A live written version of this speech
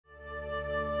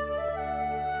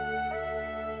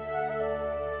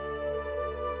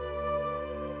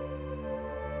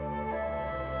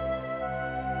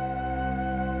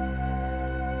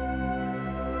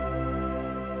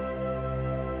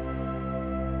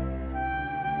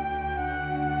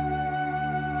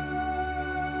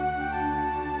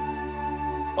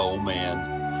Oh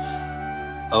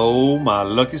man. Oh my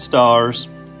lucky stars.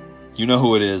 You know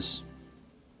who it is.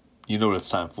 You know what it's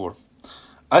time for.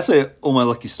 I say oh my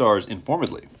lucky stars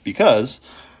informedly because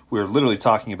we're literally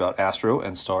talking about Astro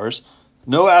and stars.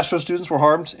 No Astro students were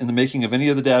harmed in the making of any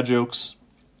of the dad jokes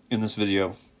in this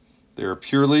video. They are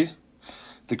purely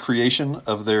the creation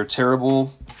of their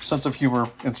terrible sense of humor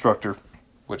instructor,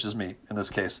 which is me in this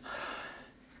case.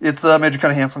 It's Major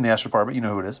Cunningham from the Astro department. You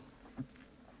know who it is.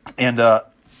 And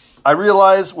I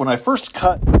realized when I first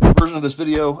cut the version of this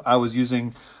video, I was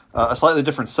using a slightly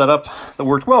different setup that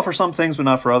worked well for some things, but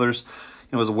not for others.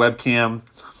 It was a webcam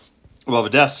above a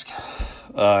desk,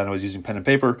 and I was using pen and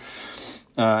paper,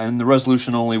 and the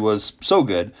resolution only was so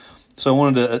good. So I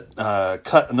wanted to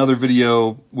cut another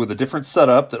video with a different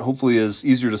setup that hopefully is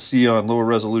easier to see on lower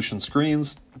resolution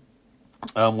screens,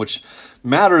 which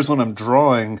matters when I'm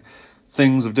drawing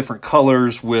things of different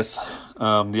colors with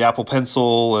the Apple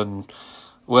Pencil and,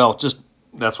 well, just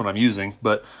that's what I'm using.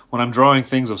 But when I'm drawing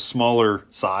things of smaller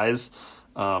size,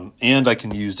 and I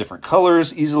can use different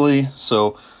colors easily.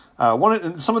 So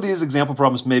some of these example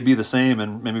problems may be the same,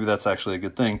 and maybe that's actually a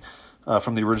good thing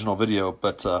from the original video.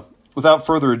 But without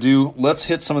further ado, let's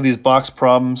hit some of these box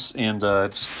problems and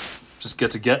just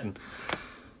get to getting.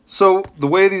 So the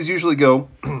way these usually go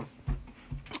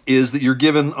is that you're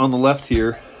given on the left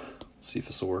here, let's see if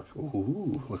this will work.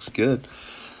 Ooh, looks good.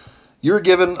 You're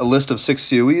given a list of 6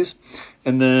 COEs,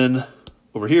 and then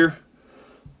over here,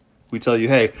 we tell you,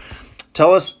 hey,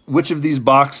 tell us which of these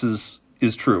boxes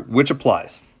is true, which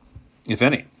applies, if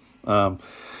any.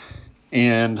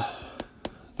 And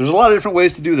there's a lot of different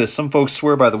ways to do this. Some folks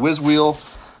swear by the whiz wheel.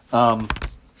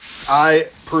 I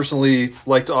personally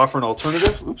like to offer an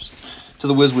alternative, to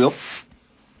the whiz wheel.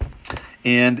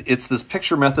 And it's this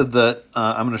picture method that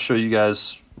I'm going to show you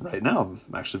guys right now.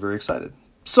 I'm actually very excited.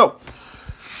 So,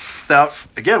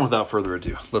 without further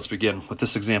ado, let's begin with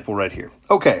this example right here.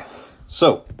 Okay,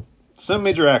 so 7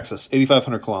 major axis,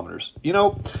 8,500 kilometers. You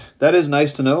know, that is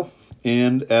nice to know.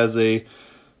 And as a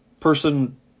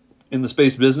person in the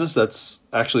space business, that's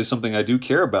actually something I do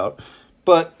care about.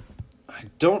 But I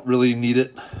don't really need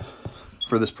it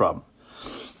for this problem.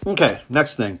 Okay,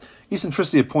 next thing.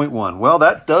 Eccentricity of 0.1. Well,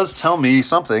 that does tell me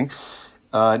something.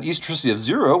 An eccentricity of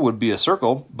 0 would be a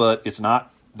circle, but it's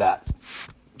not that.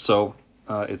 So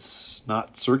it's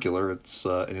not circular. It's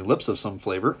an ellipse of some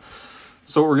flavor.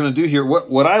 So what we're going to do here,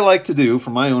 what I like to do for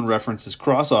my own reference is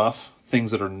cross off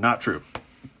things that are not true.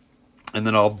 And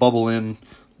then I'll bubble in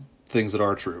things that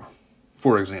are true.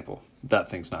 For example, that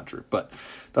thing's not true. But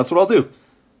that's what I'll do.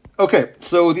 Okay,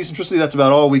 so with eccentricity, that's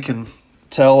about all we can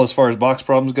tell as far as box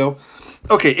problems go.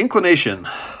 Okay, inclination.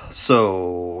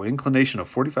 So, inclination of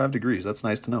 45 degrees. That's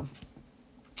nice to know.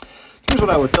 Here's what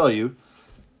I would tell you.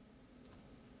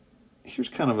 Here's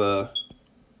kind of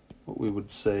what we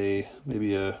would say,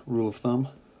 maybe a rule of thumb.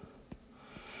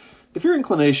 If your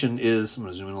inclination is, I'm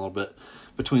going to zoom in a little bit,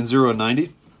 between 0 and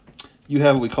 90, you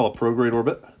have what we call a prograde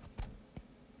orbit.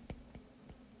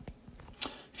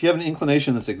 If you have an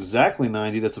inclination that's exactly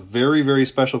 90, that's a very, very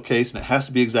special case, and it has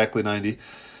to be exactly 90.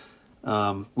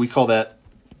 We call that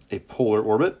a polar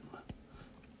orbit.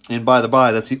 And by the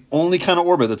by, that's the only kind of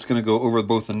orbit that's going to go over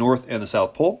both the North and the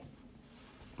South Pole.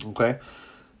 Okay.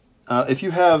 If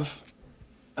you have,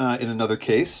 in another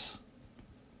case,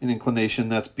 an inclination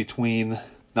that's between,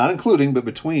 not including, but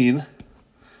between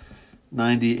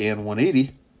 90 and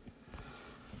 180,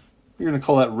 we're going to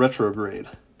call that retrograde.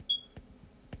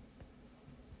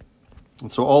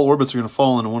 And so all orbits are going to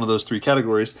fall into one of those 3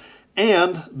 categories.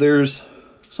 And there's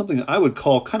something that I would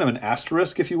call kind of an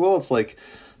asterisk, if you will. It's like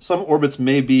some orbits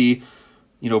may be,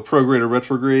 you know, prograde or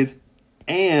retrograde,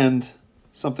 and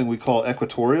something we call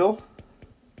equatorial.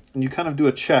 And you kind of do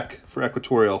a check for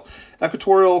equatorial.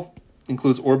 Equatorial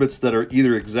includes orbits that are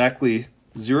either exactly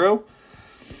 0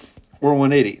 or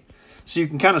 180. So you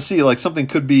can kind of see like something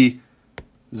could be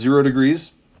 0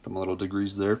 degrees, put my little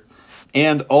degrees there,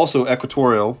 and also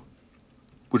equatorial,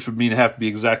 which would mean it have to be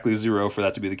exactly 0 for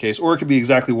that to be the case. Or it could be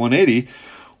exactly 180,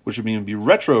 which would mean it would be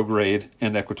retrograde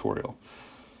and equatorial.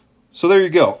 So there you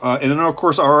go. And then, of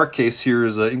course, our case here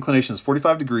is inclination is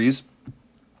 45 degrees.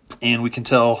 And we can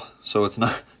tell, so it's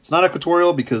not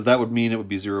equatorial because that would mean it would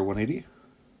be 0, 180.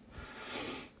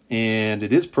 And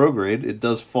it is prograde. It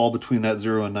does fall between that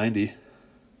 0 and 90.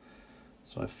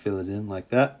 So I fill it in like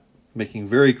that, making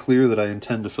very clear that I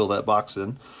intend to fill that box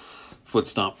in. Foot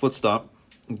stomp, foot stomp.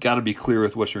 You've got to be clear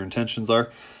with what your intentions are.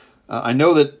 I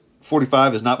know that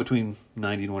 45 is not between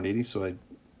 90 and 180, so I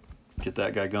get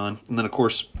that guy gone. And then, of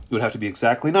course, it would have to be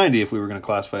exactly 90 if we were going to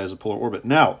classify it as a polar orbit.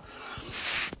 Now,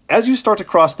 as you start to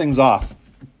cross things off,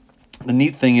 the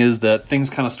neat thing is that things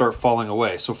kind of start falling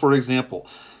away. So for example,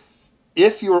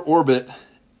 if your orbit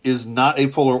is not a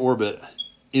polar orbit,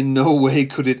 in no way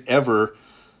could it ever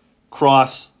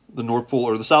cross the North Pole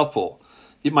or the South Pole.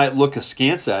 It might look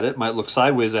askance at it, might look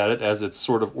sideways at it as it's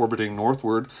sort of orbiting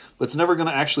northward, but it's never going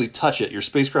to actually touch it. Your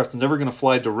spacecraft's never going to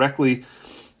fly directly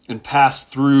and pass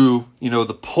through, you know,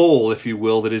 the pole, if you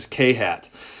will, that is K hat,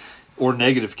 or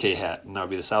negative K hat, and that would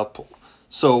be the South Pole.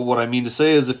 So what I mean to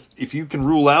say is if you can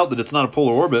rule out that it's not a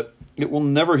polar orbit, it will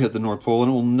never hit the North Pole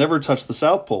and it will never touch the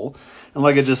South Pole. And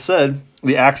like I just said,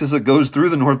 the axis that goes through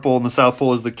the North Pole and the South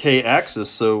Pole is the K axis,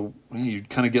 so you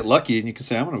kind of get lucky and you can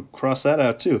say, I'm going to cross that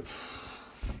out too.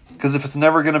 Because if it's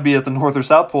never going to be at the North or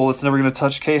South Pole, it's never going to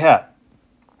touch K hat,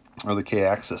 or the K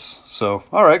axis. So,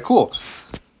 all right, cool.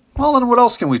 Well, then what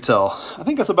else can we tell? I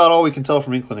think that's about all we can tell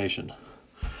from inclination.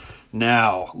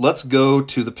 Now, let's go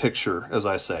to the picture, as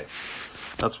I say.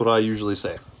 That's what I usually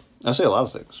say. I say a lot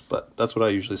of things, but that's what I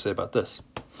usually say about this.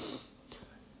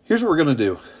 Here's what we're going to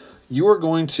do. You are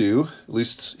going to, at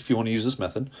least if you want to use this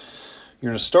method, you're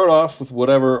going to start off with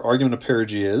whatever argument of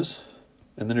perigee is,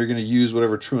 and then you're going to use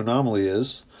whatever true anomaly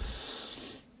is,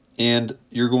 and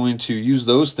you're going to use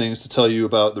those things to tell you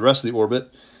about the rest of the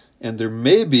orbit, and there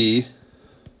may be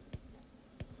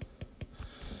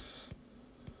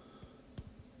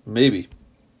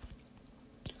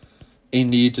a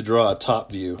need to draw a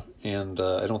top view, and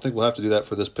I don't think we'll have to do that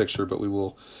for this picture, but we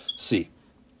will see.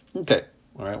 Okay,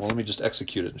 all right, well, let me just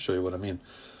execute it and show you what I mean.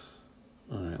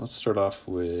 All right, let's start off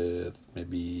with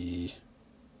maybe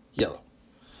yellow.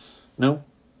 No?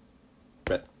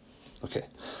 Red. Okay.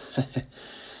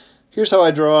 Here's how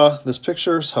I draw this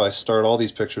picture. Here's how I start all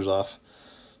these pictures off.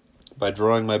 By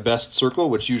drawing my best circle,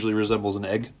 which usually resembles an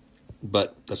egg,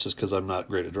 but that's just because I'm not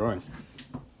great at drawing.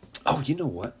 Oh, you know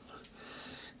what?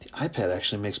 The iPad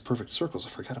actually makes perfect circles. I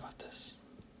forgot about this.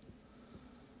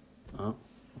 Oh,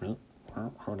 really?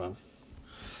 Hold on.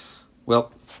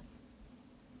 Well,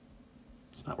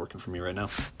 it's not working for me right now.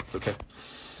 It's okay.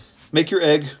 Make your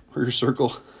egg or your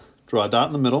circle. Draw a dot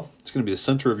in the middle. It's going to be the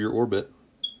center of your orbit.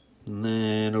 And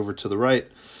then over to the right,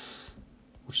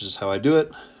 which is how I do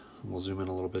it. We'll zoom in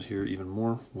a little bit here even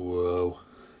more. Whoa.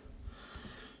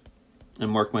 And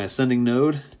mark my ascending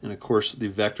node. And of course, the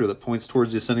vector that points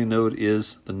towards the ascending node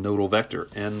is the nodal vector,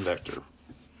 n vector.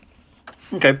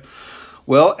 Okay.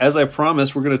 Well, as I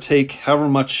promised, we're going to take however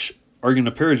much argument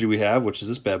of perigee we have, which is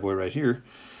this bad boy right here,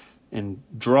 and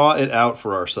draw it out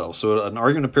for ourselves. So an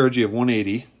argument of perigee of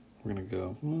 180, we're going to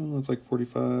go, well, that's like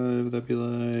 45, that'd be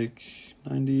like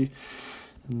 90,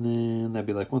 and then that'd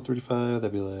be like 135,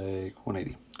 that'd be like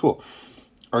 180. Cool.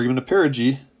 Argument of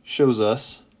perigee shows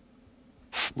us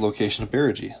location of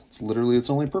perigee. It's literally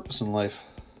its only purpose in life.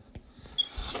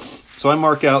 So I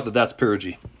mark out that that's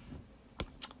perigee.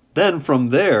 Then from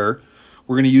there,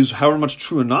 we're going to use however much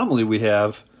true anomaly we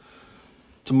have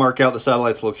to mark out the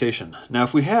satellite's location. Now,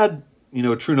 if we had, you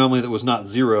know, a true anomaly that was not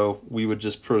 0, we would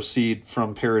just proceed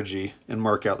from perigee and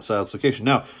mark out the satellite's location.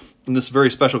 Now, in this very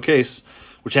special case,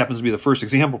 which happens to be the first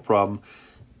example problem,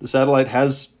 the satellite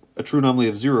has a true anomaly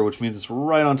of 0, which means it's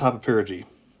right on top of perigee.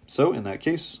 So in that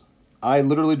case, I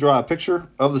literally draw a picture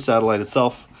of the satellite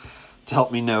itself to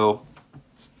help me know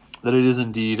that it is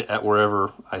indeed at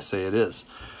wherever I say it is.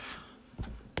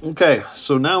 Okay,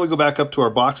 so now we go back up to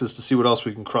our boxes to see what else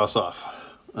we can cross off.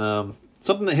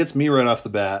 Something that hits me right off the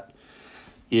bat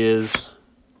is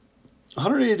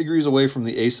 180 degrees away from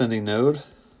the ascending node.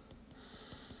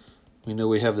 We know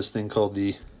we have this thing called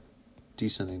the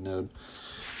descending node.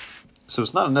 So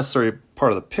it's not a necessary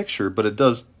part of the picture, but it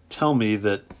does tell me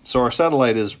that, so our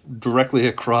satellite is directly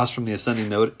across from the ascending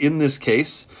node in this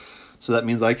case. So that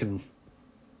means I can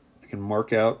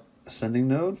mark out ascending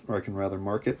node, or I can rather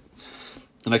mark it.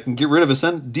 And I can get rid of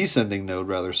descending node,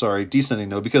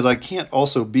 because I can't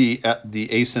also be at the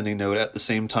ascending node at the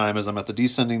same time as I'm at the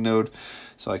descending node,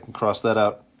 so I can cross that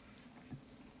out.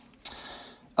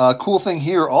 Cool thing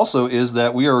here also is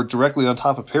that we are directly on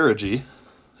top of perigee,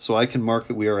 so I can mark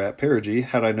that we are at perigee.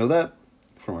 How do I know that?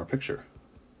 From our picture.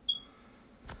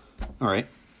 All right.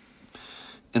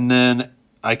 And then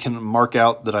I can mark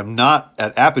out that I'm not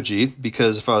at apogee,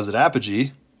 because if I was at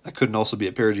apogee, I couldn't also be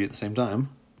at perigee at the same time.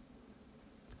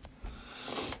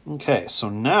 Okay, so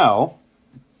now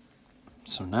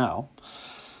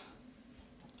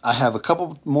I have a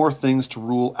couple more things to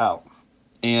rule out.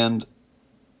 And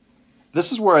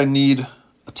this is where I need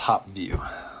a top view.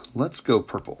 Let's go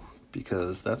purple,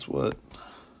 because that's what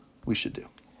we should do.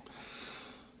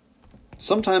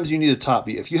 Sometimes you need a top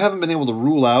view. If you haven't been able to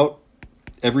rule out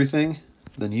everything,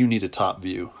 then you need a top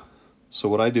view. So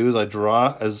what I do is I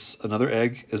draw as another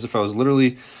egg as if I was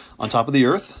literally on top of the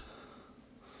Earth.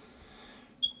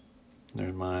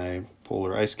 There's my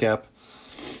polar ice cap.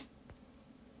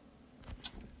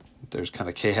 There's kind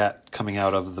of K-hat coming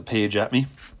out of the page at me.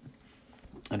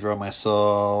 I draw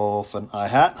myself an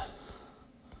I-hat.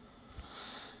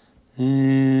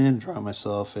 And draw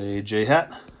myself a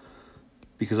J-hat,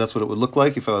 because that's what it would look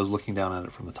like if I was looking down at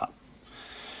it from the top.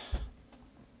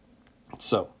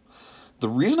 So, the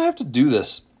reason I have to do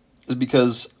this is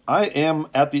because I am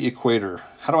at the equator.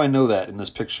 How do I know that in this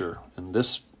picture, in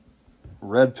this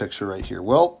red picture right here?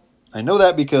 Well, I know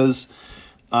that because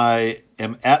I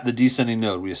am at the descending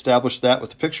node. We established that with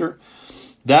the picture.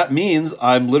 That means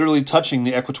I'm literally touching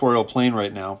the equatorial plane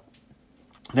right now.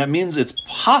 That means it's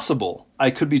possible I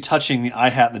could be touching the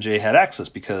I-hat and the J-hat axis,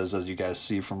 because as you guys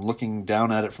see from looking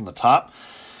down at it from the top,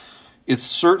 it's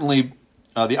certainly,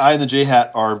 the I and the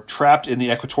J-hat are trapped in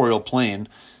the equatorial plane,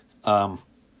 kind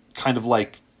of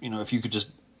like, you know, if you could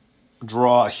just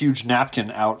draw a huge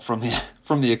napkin out from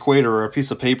the equator, or a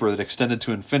piece of paper that extended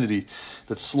to infinity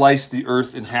that sliced the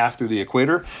Earth in half through the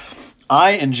equator.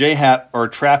 I and J-hat are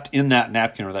trapped in that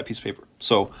napkin or that piece of paper.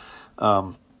 So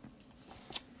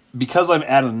because I'm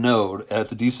at a node, at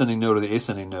the descending node or the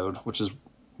ascending node, which is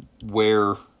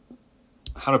where,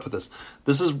 how do I put this?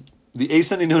 This is, the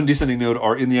ascending node and descending node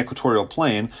are in the equatorial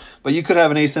plane, but you could have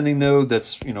an ascending node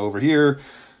that's, you know, over here,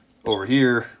 over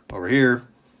here, over here.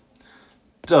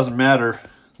 Doesn't matter.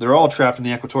 They're all trapped in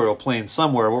the equatorial plane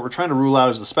somewhere. What we're trying to rule out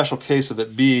is the special case of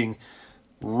it being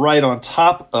right on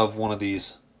top of one of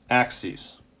these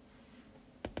axes.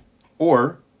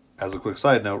 Or, as a quick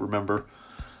side note, remember,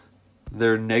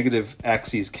 their negative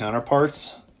axes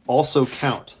counterparts also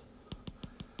count.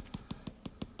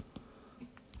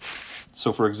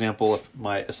 So for example, if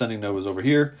my ascending node was over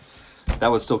here, that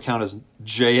would still count as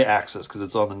J-axis because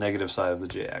it's on the negative side of the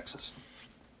J-axis.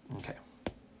 Okay.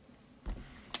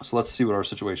 So let's see what our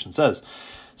situation says. It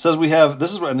says we have,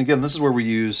 this is, and again, this is where we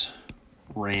use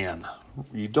RAN.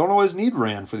 You don't always need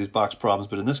RAN for these box problems,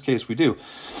 but in this case we do.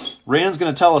 RAN's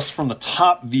going to tell us from the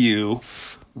top view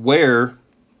where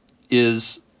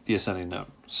is the ascending node.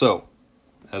 So,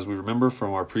 as we remember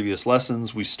from our previous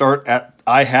lessons, we start at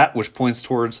I-hat, which points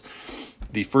towards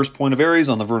the first point of Aries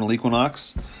on the vernal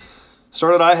equinox.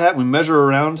 Start at I-hat, we measure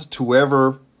around to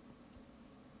wherever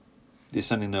the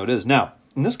ascending node is. Now,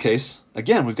 in this case,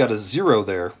 again, we've got a 0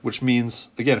 there, which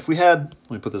means, again, if we had,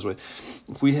 let me put it this way,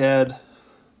 if we had,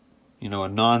 you know, a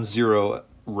non-zero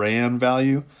RAN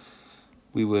value,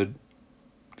 we would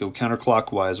go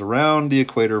counterclockwise around the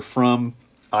equator from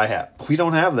I-hat. We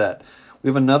don't have that. We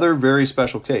have another very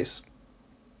special case.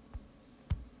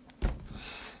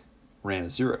 RAN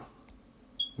is 0.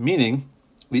 Meaning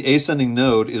the ascending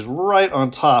node is right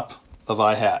on top of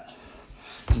I-hat.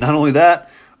 Not only that,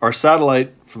 our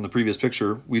satellite from the previous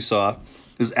picture we saw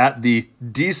is at the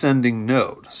descending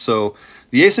node. So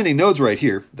the ascending node's right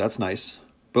here. That's nice.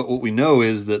 But what we know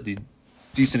is that the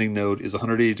descending node is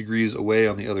 180 degrees away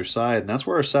on the other side, and that's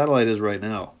where our satellite is right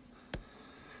now.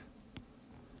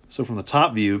 So from the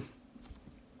top view,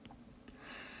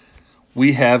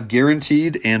 we have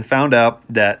guaranteed and found out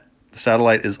that the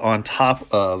satellite is on top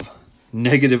of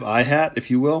negative I-hat,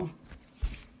 if you will,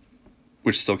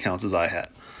 which still counts as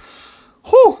I-hat.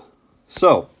 Whew!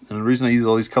 So, and the reason I use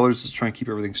all these colors is to try and keep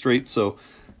everything straight. So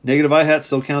negative I-hat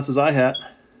still counts as I-hat.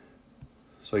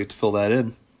 So I get to fill that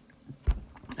in.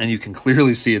 And you can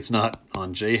clearly see it's not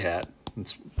on J-hat.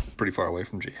 It's pretty far away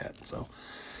from J-hat. So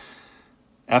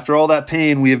after all that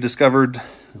pain, we have discovered,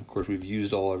 of course we've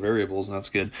used all our variables, and that's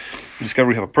good. We discovered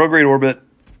we have a prograde orbit.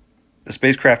 The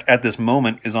spacecraft at this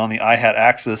moment is on the I-hat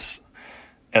axis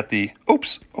at the,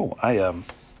 oops, oh, I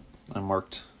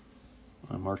marked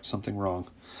something wrong.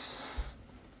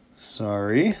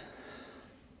 Sorry.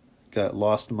 Got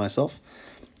lost in myself.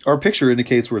 Our picture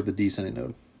indicates we're at the descending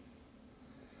node.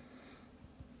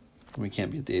 We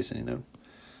can't be at the ascending node.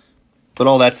 But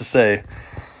all that to say,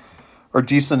 our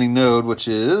descending node, which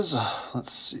is,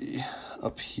 let's see,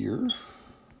 up here.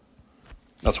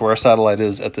 That's where our satellite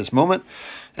is at this moment.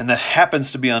 And that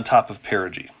happens to be on top of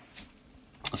perigee.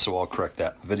 So I'll correct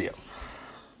that in the video.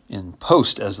 In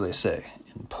post, as they say.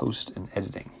 In post and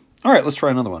editing. All right, let's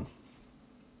try another one.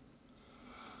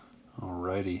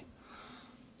 Alrighty.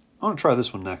 I want to try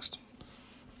this one next.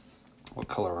 What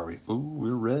color are we? Ooh,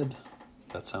 we're red.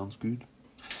 That sounds good.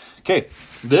 Okay,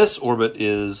 this orbit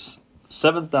is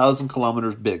 7,000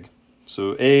 kilometers big.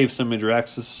 So A, semi-major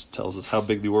axis tells us how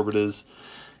big the orbit is.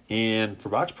 And for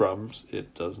box problems,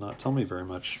 it does not tell me very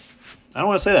much. I don't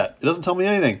want to say that. It doesn't tell me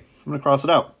anything. I'm going to cross it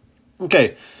out.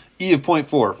 Okay, E of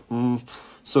 0.4.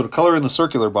 So to color in the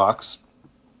circular box,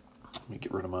 let me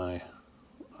get rid of my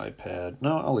iPad.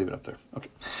 No, I'll leave it up there. Okay.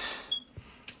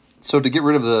 So to get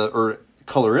rid of the, or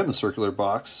color in the circular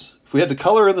box, If we had to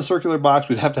color in the circular box,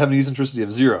 we'd have to have an eccentricity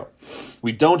of 0.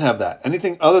 We don't have that.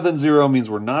 Anything other than 0 means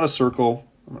we're not a circle.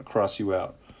 I'm going to cross you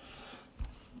out.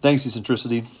 Thanks,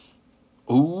 eccentricity.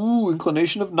 Ooh,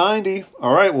 inclination of 90.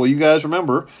 All right, well, you guys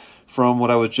remember from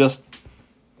what I was just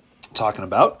talking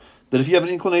about, that if you have an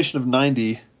inclination of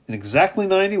 90, and exactly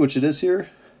 90, which it is here,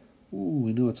 ooh,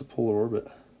 we know it's a polar orbit.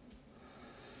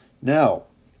 Now,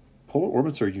 polar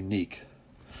orbits are unique.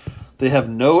 They have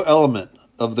no element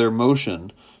of their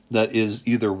motion that is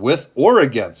either with or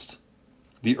against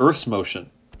the Earth's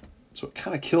motion. So it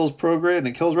kind of kills prograde and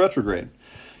it kills retrograde.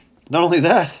 Not only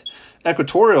that,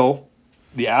 equatorial,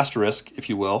 the asterisk, if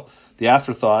you will, the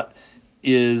afterthought,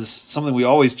 is something we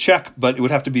always check, but it would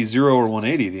have to be 0 or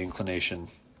 180, the inclination,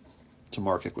 to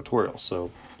mark equatorial. So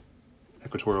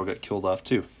equatorial got killed off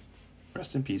too.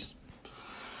 Rest in peace.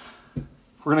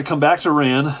 We're going to come back to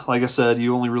RAN. Like I said,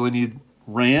 you only really need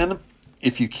RAN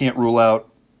if you can't rule out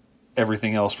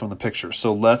everything else from the picture.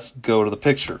 So let's go to the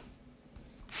picture.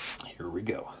 Here we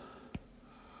go.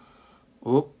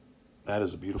 Oh, that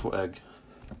is a beautiful egg.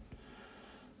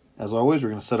 As always, we're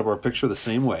going to set up our picture the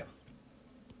same way.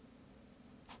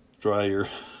 Draw your...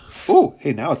 Oh,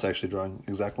 hey, now it's actually drawing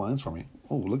exact lines for me.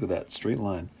 Oh, look at that straight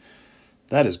line.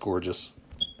 That is gorgeous.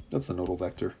 That's the nodal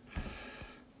vector.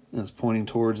 And it's pointing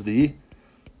towards the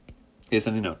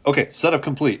ascending node. Okay, setup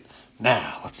complete.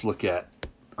 Now, let's look at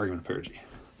argument of perigee.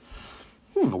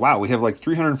 Wow, we have like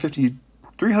 315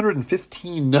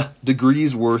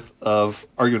 degrees worth of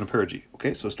argument of perigee.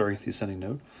 Okay, so starting at the ascending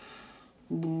node.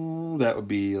 That would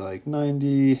be like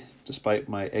 90, despite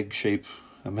my egg shape.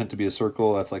 I'm meant to be a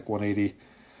circle. That's like 180.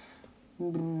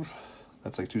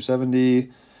 That's like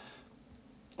 270.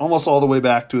 Almost all the way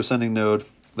back to ascending node.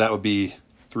 That would be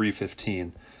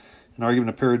 315. An argument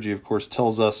of perigee, of course,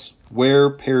 tells us where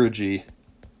perigee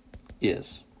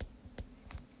is.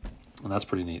 And that's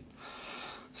pretty neat.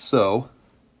 So,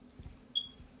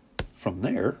 from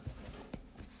there,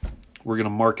 we're going to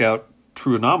mark out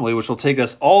true anomaly, which will take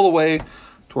us all the way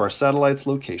to our satellite's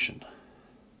location.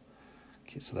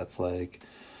 Okay, so that's like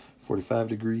 45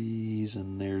 degrees,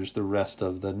 and there's the rest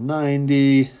of the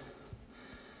 90.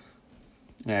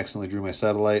 I accidentally drew my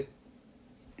satellite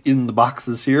in the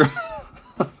boxes here,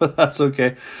 but that's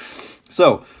okay.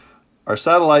 So, our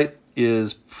satellite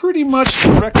is pretty much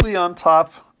directly on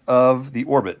top of the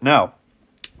orbit. Now,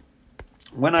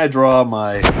 when I draw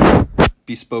my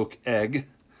bespoke egg,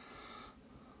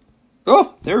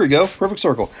 oh, there we go, perfect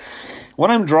circle. When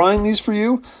I'm drawing these for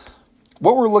you,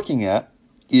 what we're looking at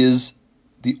is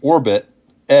the orbit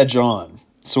edge on.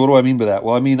 So what do I mean by that?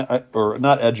 Well, I mean, or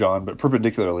not edge on, but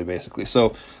perpendicularly, basically.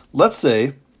 So let's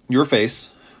say your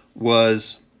face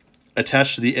was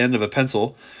attached to the end of a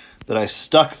pencil that I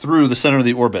stuck through the center of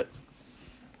the orbit.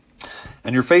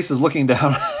 And your face is looking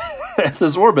down at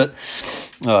this orbit.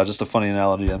 Just a funny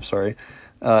analogy, I'm sorry.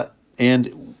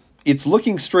 And it's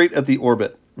looking straight at the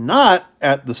orbit, not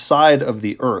at the side of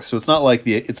the Earth. So it's not like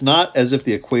it's not as if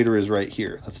the equator is right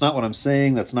here. That's not what I'm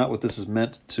saying. That's not what this is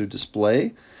meant to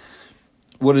display.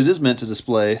 What it is meant to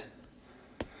display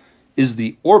is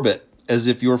the orbit, as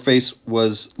if your face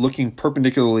was looking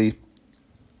perpendicularly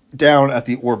down at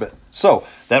the orbit. So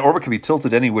that orbit can be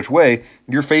tilted any which way.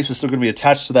 Your face is still going to be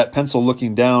attached to that pencil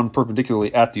looking down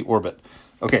perpendicularly at the orbit.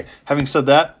 Okay, having said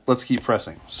that, let's keep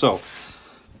pressing. So,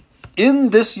 in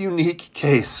this unique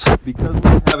case, because we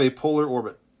have a polar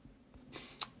orbit,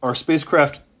 our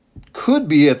spacecraft could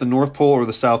be at the North Pole or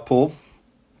the South Pole,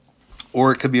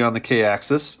 or it could be on the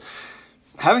k-axis.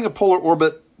 Having a polar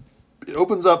orbit, it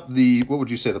opens up the, what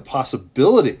would you say, the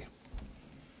possibility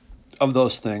of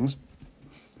those things.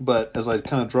 But as I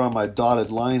kind of draw my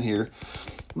dotted line here,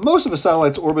 most of a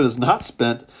satellite's orbit is not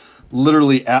spent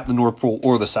literally at the North Pole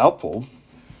or the South Pole.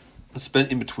 It's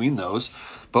spent in between those.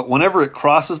 But whenever it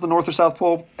crosses the North or South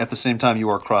Pole, at the same time you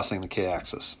are crossing the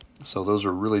k-axis. So those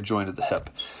are really joined at the hip.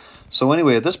 So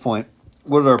anyway, at this point,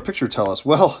 what did our picture tell us?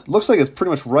 Well, it looks like it's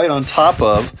pretty much right on top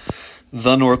of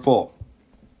the North Pole.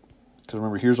 Because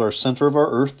remember, here's our center of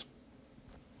our Earth,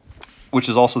 which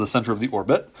is also the center of the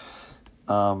orbit,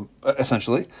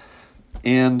 essentially.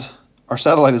 And our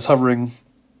satellite is hovering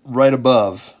right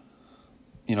above,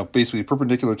 you know, basically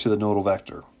perpendicular to the nodal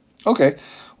vector. Okay,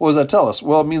 what does that tell us?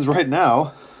 Well, it means right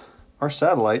now our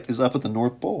satellite is up at the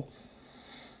North Pole.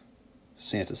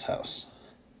 Santa's house.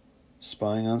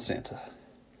 Spying on Santa.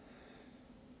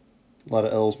 A lot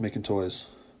of elves making toys.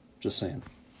 Just saying.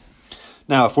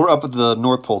 Now, if we're up at the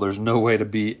North Pole, there's no way to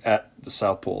be at the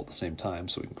South Pole at the same time,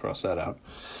 so we can cross that out.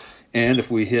 And if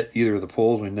we hit either of the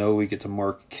poles, we know we get to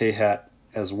mark K-hat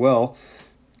as well.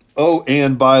 Oh,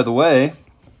 and by the way,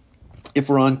 if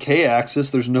we're on K-axis,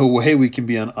 there's no way we can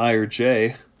be on I or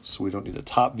J. so we don't need a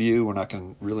top view. We're not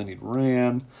going to really need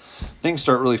ran. Things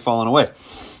start really falling away.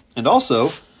 And also,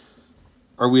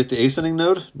 are we at the ascending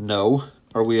node? No.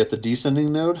 Are we at the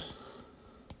descending node?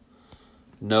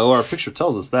 No, our picture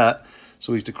tells us that,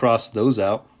 so we have to cross those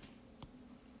out.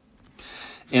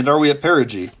 And are we at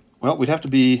perigee? Well, we'd have to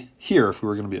be here if we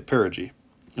were going to be at perigee.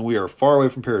 And we are far away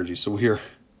from perigee, so we are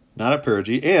not at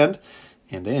perigee. And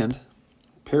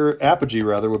apogee,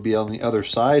 rather, would be on the other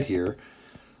side here.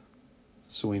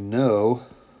 So we know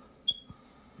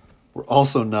we're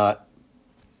also not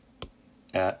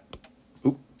at,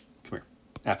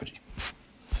 apogee.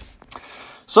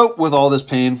 So with all this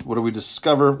pain, what do we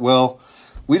discover? Well,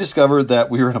 we discovered that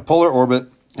we are in a polar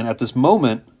orbit, and at this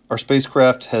moment, our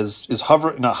spacecraft is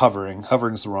hovering, not hovering,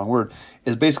 hovering is the wrong word,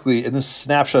 is basically, in this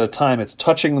snapshot of time, it's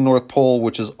touching the North Pole,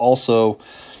 which is also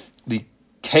the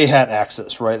K-hat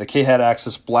axis, right? The K-hat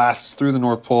axis blasts through the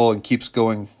North Pole and keeps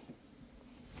going.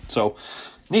 So,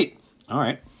 neat. All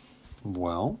right.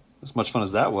 Well, as much fun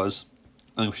as that was,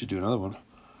 I think we should do another one.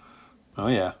 Oh,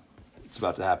 yeah. It's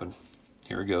about to happen.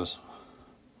 Here it goes.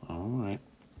 All right.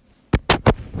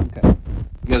 Okay.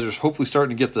 You guys are hopefully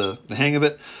starting to get the hang of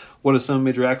it. What does some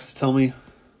major axis tell me?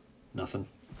 Nothing.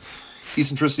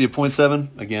 Eccentricity of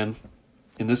 0.7, again,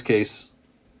 in this case,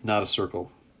 not a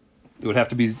circle. It would have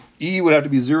to be, E would have to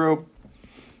be 0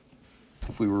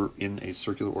 if we were in a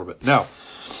circular orbit. Now,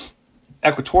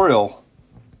 equatorial,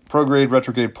 prograde,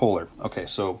 retrograde, polar. Okay,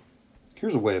 so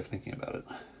here's a way of thinking about it.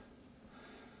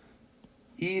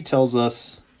 E tells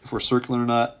us if we're circular or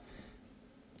not.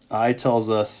 I tells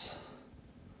us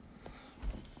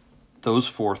those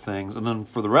four things. And then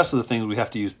for the rest of the things, we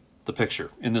have to use the picture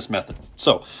in this method.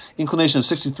 So inclination of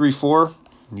 63.4,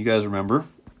 you guys remember,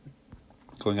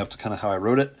 going up to kind of how I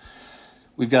wrote it.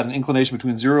 We've got an inclination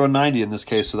between 0 and 90 in this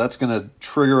case, so that's going to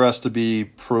trigger us to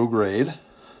be prograde.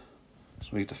 So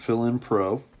we need to fill in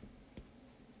pro.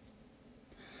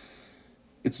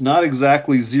 It's not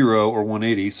exactly 0 or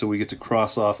 180, so we get to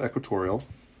cross off equatorial.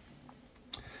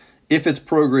 If it's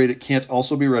prograde, it can't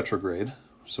also be retrograde,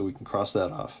 so we can cross that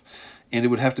off. And it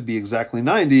would have to be exactly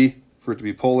 90 for it to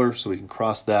be polar, so we can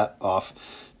cross that off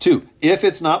too. If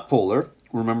it's not polar,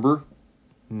 remember,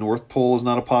 North Pole is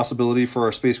not a possibility for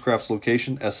our spacecraft's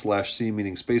location, S/C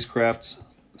meaning spacecraft's.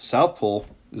 South Pole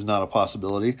is not a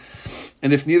possibility.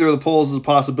 And if neither of the poles is a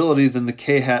possibility, then the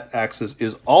K-hat axis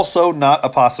is also not a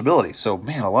possibility. So,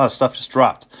 man, a lot of stuff just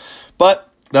dropped. But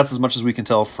that's as much as we can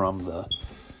tell from the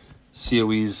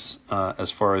COEs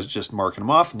as far as just marking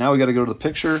them off. Now we got to go to the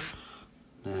picture.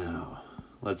 Now,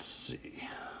 let's see.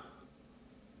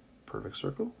 Perfect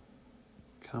circle.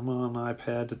 Come on,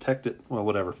 iPad, detect it. Well,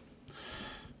 whatever.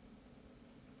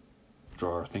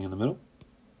 Draw our thing in the middle.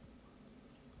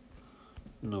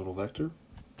 Nodal vector.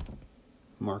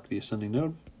 Mark the ascending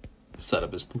node.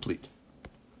 Setup is complete.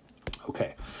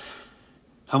 Okay.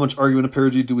 How much argument of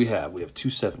perigee do we have? We have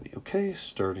 270. Okay,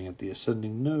 starting at the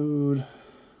ascending node.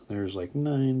 There's like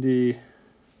 90,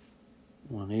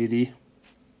 180,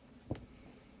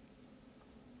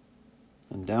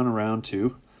 and down around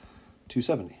to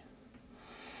 270.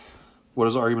 What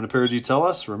does argument of perigee tell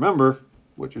us? Remember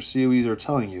what your COEs are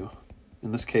telling you.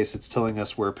 In this case, it's telling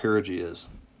us where perigee is.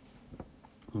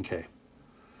 Okay.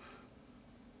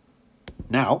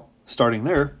 Now, starting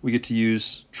there, we get to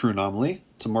use true anomaly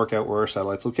to mark out where our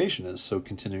satellite's location is. So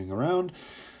continuing around,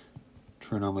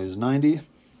 true anomaly is 90.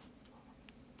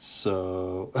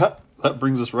 So that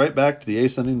brings us right back to the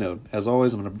ascending node. As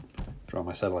always, I'm going to draw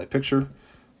my satellite picture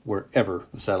wherever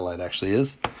the satellite actually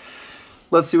is.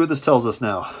 Let's see what this tells us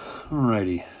now.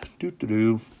 Alrighty.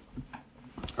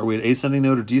 Are we at ascending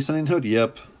node or descending node?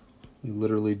 Yep. We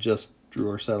literally just drew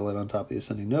our satellite on top of the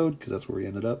ascending node because that's where we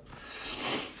ended up.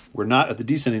 We're not at the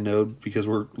descending node because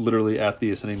we're literally at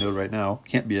the ascending node right now.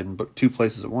 Can't be in but two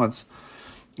places at once,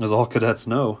 as all cadets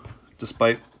know,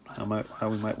 despite how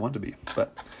we might want to be.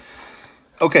 But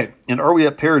okay, and are we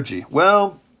at perigee?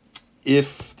 Well,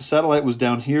 if the satellite was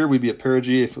down here, we'd be at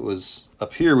perigee. If it was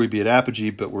up here, we'd be at apogee,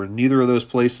 but we're in neither of those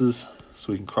places,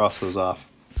 so we can cross those off.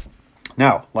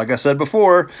 Now, like I said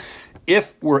before,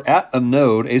 if we're at a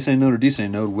node, ascending node or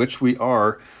descending node, which we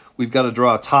are, we've got to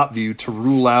draw a top view to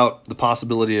rule out the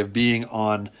possibility of being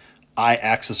on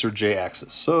I-axis or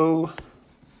J-axis. So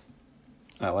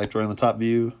I like drawing the top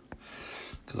view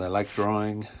because I like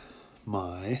drawing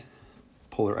my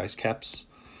polar ice caps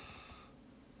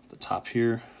at the top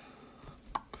here.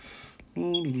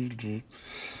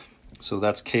 So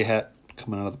that's K-hat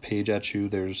coming out of the page at you.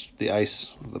 There's the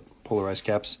ice, the polar ice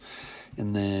caps.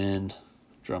 And then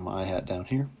draw my I-hat down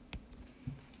here.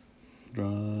 Draw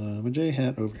my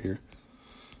J-hat over here.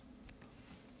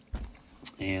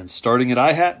 And starting at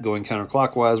I-hat, going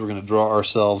counterclockwise, we're going to draw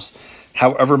ourselves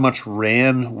however much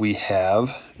RAN we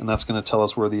have, and that's going to tell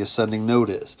us where the ascending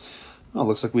node is. Oh, it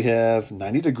looks like we have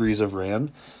 90 degrees of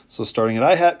RAN. So starting at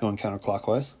I-hat, going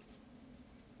counterclockwise.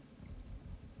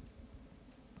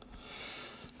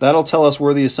 That'll tell us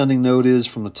where the ascending node is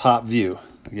from the top view.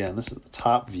 Again, this is the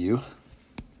top view.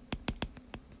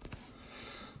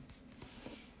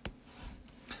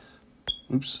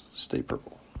 Oops, stay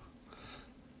purple.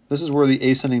 This is where the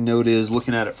ascending node is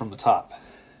looking at it from the top.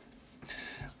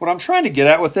 What I'm trying to get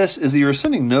at with this is that your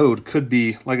ascending node could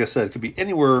be, like I said, could be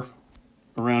anywhere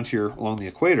around here along the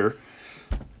equator,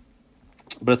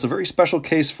 but it's a very special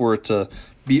case for it to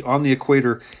be on the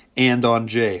equator and on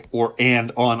J, or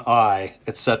and on I,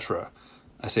 etc.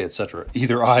 I say etc.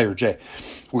 Either I or J.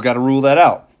 We got to rule that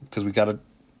out because we got to,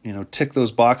 tick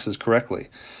those boxes correctly.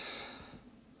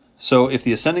 So if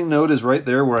the ascending node is right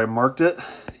there where I marked it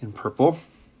in purple,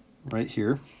 right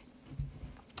here,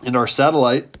 and our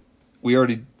satellite, we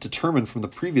already determined from the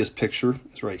previous picture,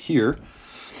 is right here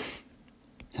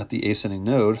at the ascending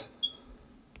node,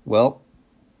 well,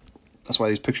 that's why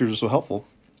these pictures are so helpful.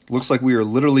 Looks like we are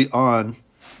literally on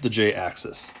the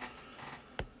J-axis.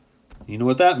 You know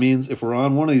what that means? If we're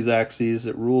on one of these axes,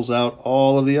 it rules out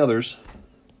all of the others.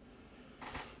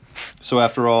 So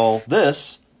after all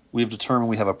this, we've determined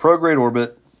we have a prograde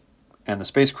orbit, and the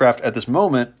spacecraft at this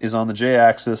moment is on the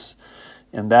J-axis,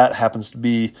 and that happens to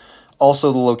be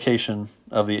also the location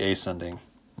of the ascending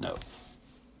node.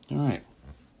 All right,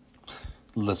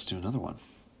 let's do another one.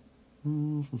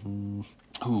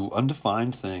 Ooh,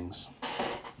 undefined things.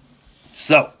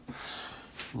 So,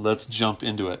 let's jump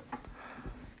into it.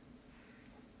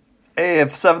 A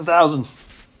of 7,000.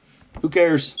 Who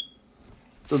cares?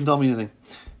 Doesn't tell me anything.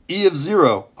 E of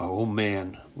 0. Oh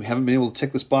man, we haven't been able to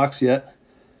tick this box yet.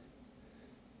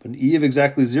 But an E of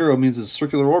exactly 0 means it's a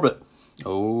circular orbit.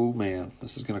 Oh man,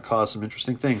 this is going to cause some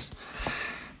interesting things.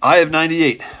 I of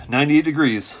 98. 98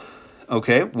 degrees.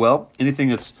 Okay, well, anything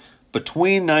that's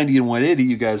between 90 and 180,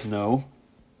 you guys know,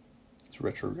 it's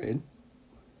retrograde.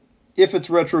 If it's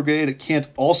retrograde, it can't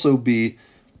also be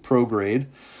prograde.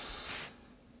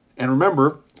 And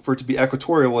remember, for it to be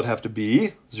equatorial, it would have to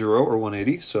be 0 or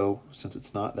 180. So since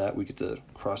it's not that, we get to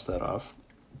cross that off.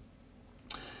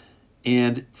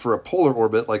 And for a polar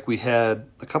orbit, like we had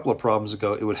a couple of problems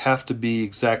ago, it would have to be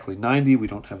exactly 90. We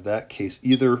don't have that case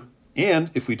either.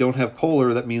 And if we don't have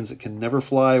polar, that means it can never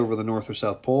fly over the North or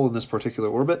South Pole in this particular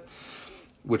orbit,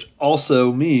 which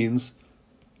also means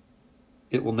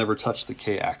it will never touch the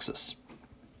K-axis.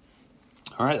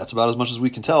 All right, that's about as much as we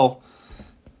can tell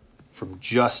from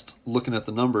just looking at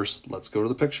the numbers. Let's go to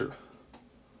the picture.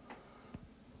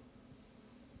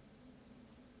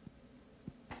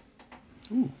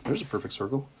 Ooh, there's a perfect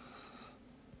circle.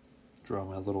 Draw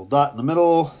my little dot in the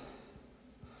middle.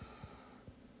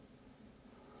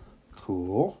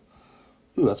 Cool.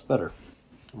 Ooh, that's better.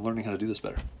 I'm learning how to do this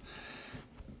better.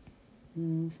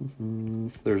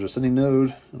 There's our ascending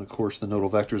node, and of course the nodal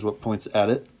vector is what points at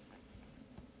it.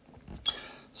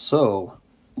 So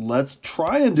let's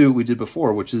try and do what we did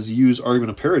before, which is use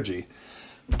argument of perigee.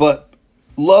 But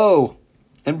lo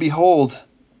and behold,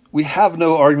 we have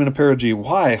no argument of perigee.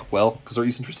 Why? Well, because our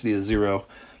eccentricity is 0.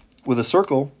 With a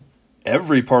circle,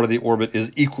 every part of the orbit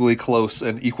is equally close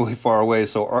and equally far away.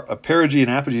 So a perigee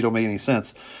and apogee don't make any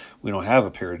sense. We don't have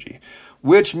a perigee,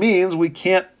 which means we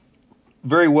can't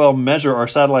very well measure our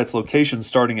satellite's location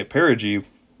starting at perigee.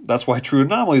 That's why true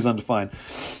anomaly is undefined.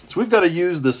 So we've got to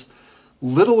use this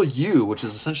little u, which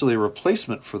is essentially a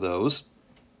replacement for those.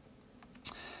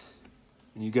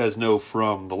 And you guys know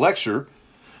from the lecture,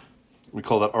 we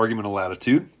call that argument of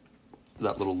latitude,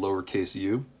 that little lowercase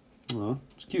u. Oh,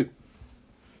 it's cute.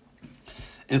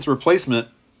 And it's a replacement,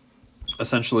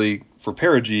 essentially, for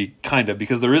perigee, kind of,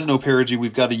 because there is no perigee.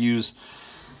 We've got to use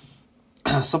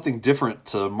something different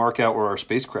to mark out where our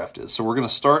spacecraft is. So we're going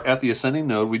to start at the ascending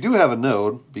node. We do have a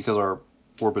node because our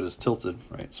orbit is tilted,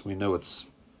 right? So we know it's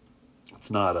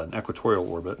not an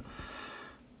equatorial orbit.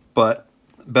 But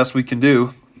best we can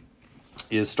do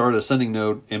is start at ascending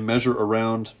node and measure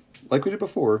around, like we did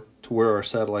before, to where our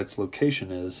satellite's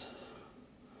location is.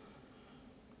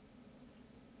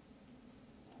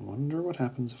 I wonder what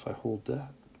happens if I hold that.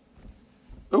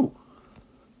 Oh,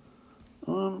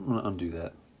 I'm going to undo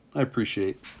that. I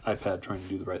appreciate iPad trying to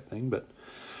do the right thing, but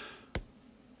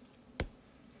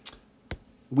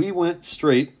we went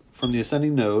straight from the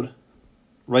ascending node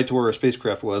right to where our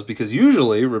spacecraft was, because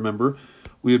usually, remember,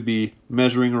 we would be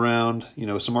measuring around,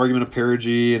 some argument of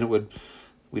perigee, and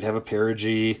we'd have a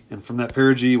perigee, and from that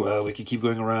perigee, well, we could keep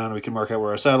going around, we can mark out where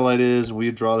our satellite is, and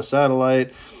we'd draw the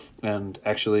satellite, and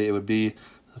actually it would be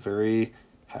a very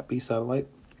happy satellite,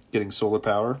 getting solar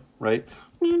power, right?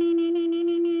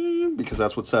 Because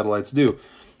that's what satellites do.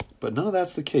 But none of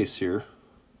that's the case here.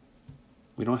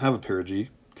 We don't have a perigee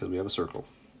because we have a circle.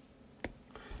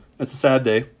 It's a sad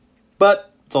day,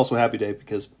 but it's also a happy day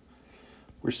because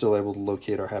we're still able to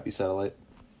locate our happy satellite.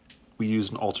 We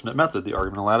used an alternate method, the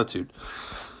argument of latitude.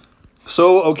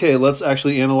 So, okay, let's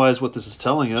actually analyze what this is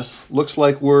telling us. Looks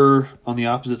like we're on the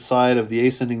opposite side of the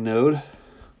ascending node.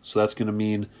 So that's going to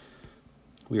mean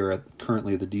we are at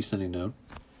currently the descending node.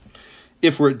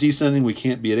 If we're at descending, we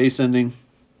can't be at ascending.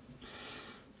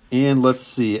 And let's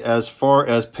see, as far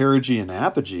as perigee and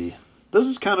apogee, this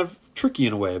is kind of tricky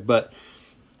in a way, but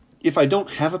if I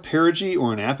don't have a perigee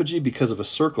or an apogee because of a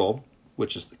circle,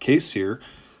 which is the case here,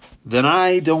 then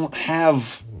I don't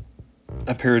have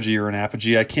a perigee or an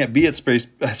apogee. I can't be at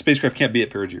spacecraft can't be at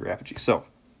perigee or apogee. So,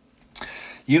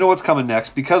 you know what's coming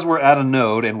next. Because we're at a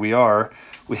node, and we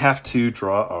have to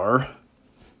draw our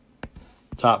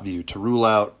top view to rule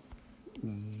out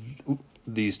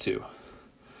these two.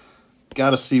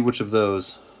 Got to see which of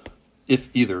those, if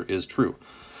either, is true.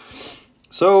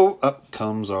 So up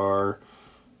comes our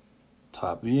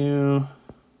top view.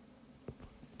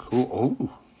 Cool. Oh,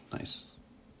 nice.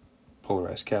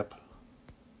 Polarized cap.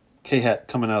 K-hat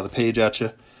coming out of the page at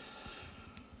you.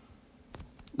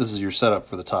 This is your setup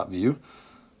for the top view.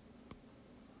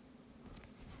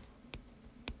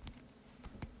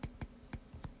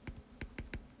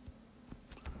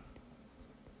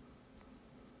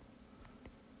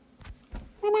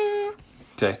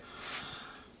 Okay.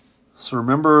 So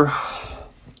remember,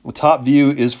 the top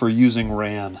view is for using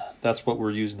RAN. That's what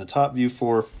we're using the top view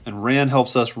for. And RAN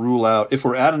helps us rule out, if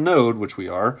we're at a node, which we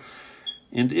are,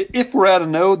 and if we're at a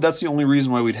node, that's the only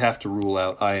reason why we'd have to rule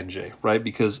out I and J, right?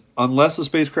 Because unless the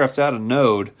spacecraft's at a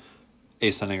node,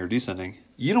 ascending or descending,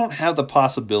 you don't have the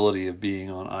possibility of being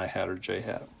on I hat or J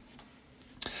hat.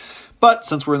 But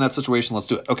since we're in that situation, let's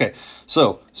do it. Okay,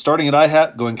 so starting at I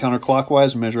hat, going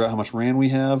counterclockwise, measure out how much RAN we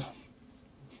have.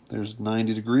 There's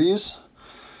 90 degrees.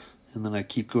 And then I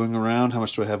keep going around. How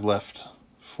much do I have left?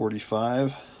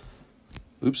 45.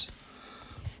 Oops.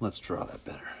 Let's draw that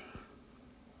better.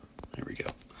 There we go.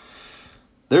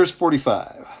 There's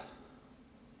 45,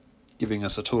 giving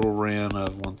us a total RAN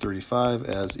of 135,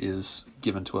 as is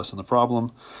given to us in the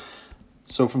problem.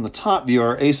 So from the top view,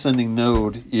 our ascending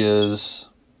node is,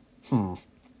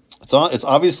 it's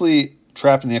obviously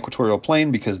trapped in the equatorial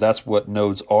plane because that's what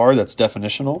nodes are. That's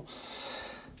definitional.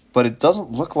 But it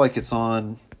doesn't look like it's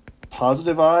on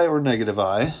positive I or negative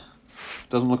I. It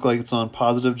doesn't look like it's on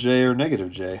positive J or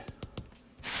negative J.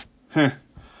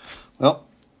 Well,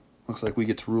 looks like we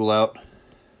get to rule out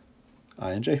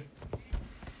I and J.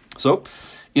 So,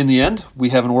 in the end, we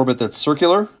have an orbit that's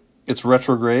circular, it's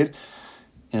retrograde,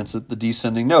 and it's at the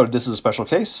descending node. This is a special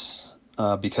case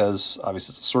because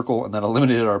obviously it's a circle, and that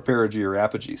eliminated our perigee or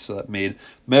apogee. So that made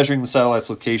measuring the satellite's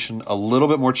location a little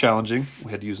bit more challenging.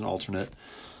 We had to use an alternate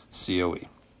COE.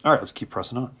 All right, let's keep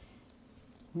pressing on.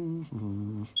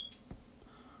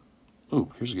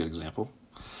 Ooh, here's a good example.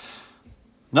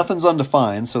 Nothing's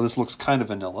undefined, so this looks kind of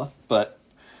vanilla, but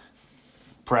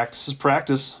practice is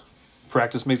practice.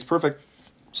 Practice makes perfect.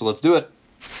 So let's do it.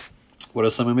 What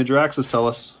does semi major axis tell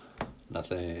us?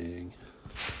 Nothing.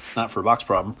 Not for a box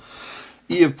problem.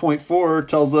 E of 0.4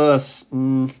 tells us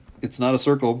it's not a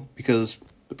circle because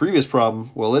the previous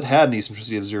problem, well, it had an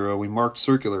eccentricity of 0. We marked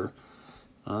circular.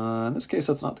 In this case,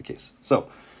 that's not the case. So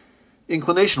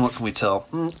inclination, what can we tell?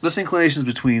 This inclination is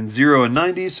between 0 and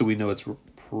 90, so we know it's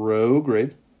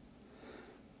prograde.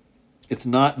 It's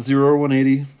not 0 or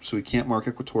 180, so we can't mark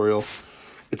equatorial.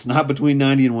 It's not between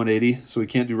 90 and 180, so we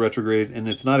can't do retrograde. And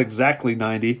it's not exactly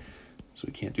 90, so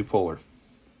we can't do polar.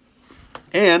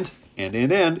 And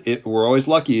we're always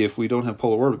lucky if we don't have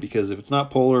polar orbit, because if it's not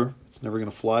polar, it's never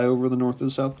going to fly over the North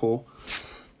and South Pole.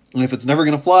 And if it's never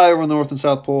going to fly over the North and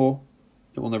South Pole,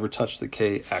 it will never touch the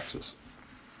K axis.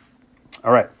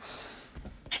 All right.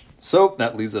 So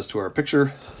that leads us to our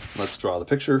picture. Let's draw the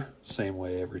picture. Same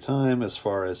way every time as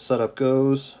far as setup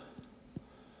goes.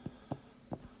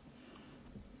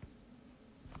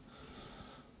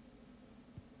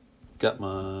 Got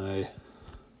my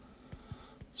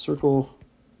circle.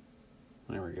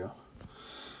 There we go.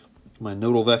 My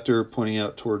nodal vector pointing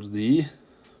out towards the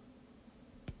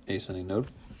ascending node.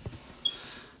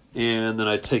 And then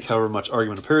I take however much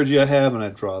argument of perigee I have and I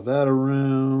draw that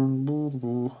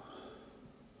around.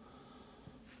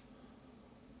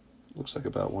 Looks like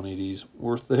about 180's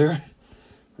worth there.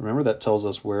 Remember, that tells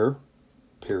us where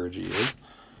perigee is.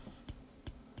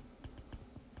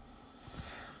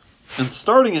 And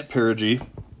starting at perigee,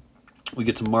 we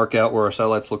get to mark out where our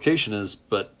satellite's location is.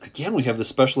 But again, we have this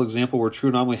special example where true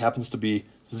anomaly happens to be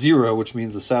 0, which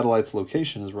means the satellite's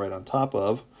location is right on top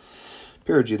of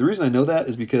perigee. The reason I know that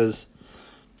is because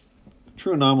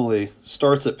true anomaly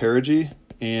starts at perigee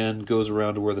and goes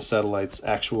around to where the satellite's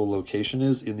actual location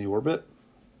is in the orbit.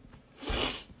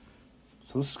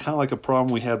 So this is kind of like a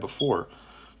problem we had before.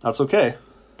 That's okay.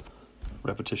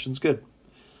 Repetition's good.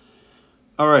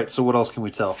 All right, so what else can we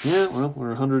tell? Yeah, well, we're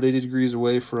 180 degrees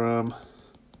away from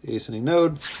the ascending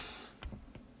node.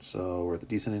 So we're at the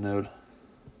descending node.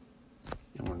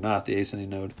 And we're not the ascending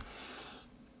node.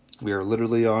 We are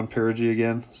literally on perigee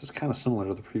again. This is kind of similar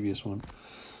to the previous one.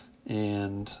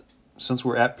 And since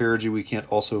we're at perigee, we can't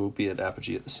also be at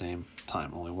apogee at the same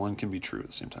time. Only one can be true at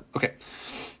the same time. Okay,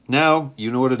 now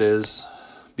you know what it is.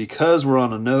 Because we're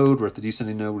on a node, we're at the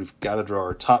descending node, we've got to draw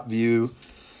our top view.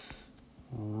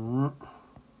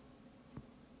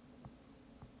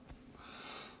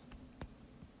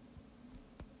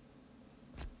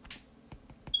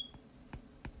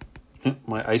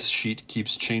 My ice sheet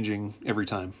keeps changing every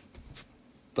time,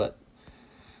 but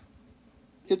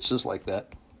it's just like that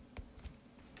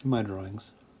in my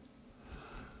drawings.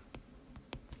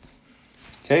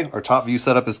 Okay, our top view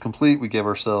setup is complete. We give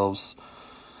ourselves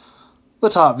the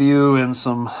top view and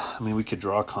some, I mean, we could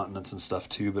draw continents and stuff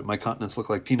too, but my continents look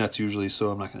like peanuts usually,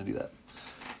 so I'm not going to do that.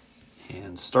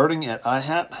 And starting at I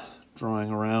hat,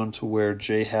 drawing around to where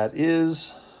J hat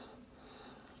is.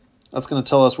 That's going to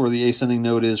tell us where the ascending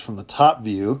node is from the top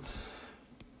view.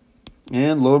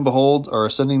 And lo and behold, our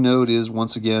ascending node is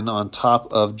once again on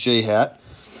top of J hat.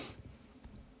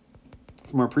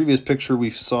 From our previous picture, we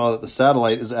saw that the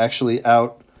satellite is actually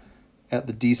out at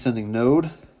the descending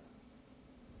node,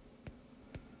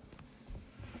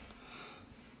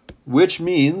 which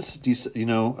means,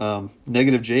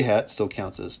 negative J hat still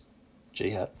counts as J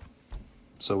hat.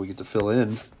 So we get to fill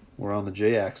in, we're on the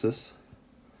J axis.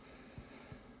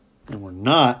 And we're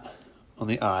not on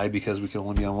the I because we can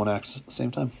only be on one axis at the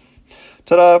same time.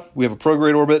 Ta-da! We have a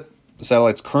prograde orbit. The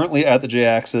satellite's currently at the J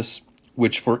axis,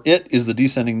 which for it is the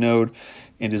descending node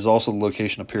and is also the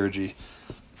location of perigee.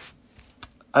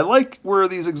 I like where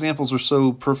these examples are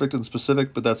so perfect and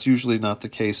specific, but that's usually not the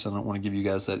case, and I don't want to give you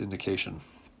guys that indication.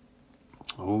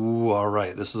 Oh, all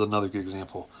right. This is another good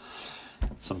example.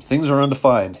 Some things are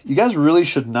undefined. You guys really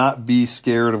should not be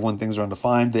scared of when things are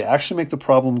undefined. They actually make the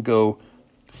problem go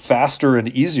faster and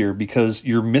easier because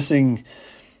you're missing,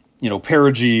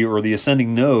 perigee or the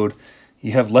ascending node.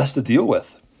 You have less to deal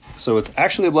with. So it's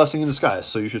actually a blessing in disguise.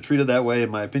 So you should treat it that way, in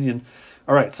my opinion.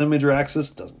 All right, semi-major axis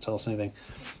doesn't tell us anything.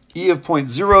 E of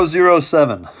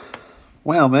 0.007.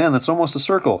 Wow, man, that's almost a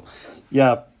circle.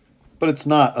 Yeah, but it's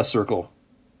not a circle.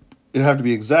 It'd have to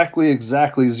be exactly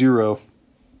 0.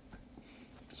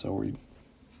 So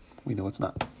we know it's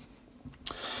not.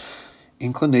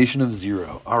 Inclination of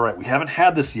 0. All right, we haven't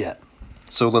had this yet.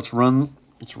 So let's run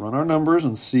our numbers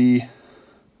and see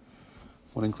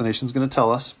what inclination is going to tell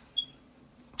us.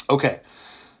 Okay.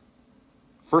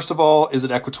 First of all, is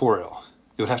it equatorial?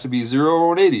 It would have to be 0 or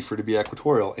 180 for it to be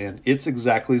equatorial, and it's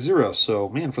exactly 0. So,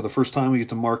 man, for the first time, we get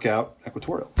to mark out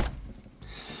equatorial.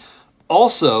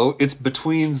 Also, it's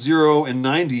between 0 and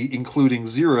 90, including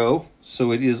 0,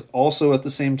 so it is also at the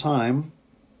same time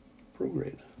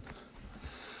prograde.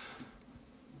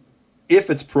 If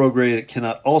it's prograde, it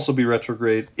cannot also be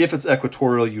retrograde. If it's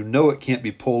equatorial, you know it can't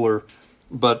be polar,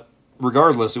 but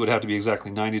regardless, it would have to be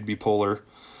exactly 90 to be polar.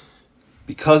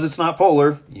 Because it's not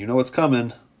polar, you know it's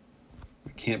coming.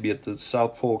 We can't be at the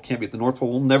South Pole, can't be at the North Pole.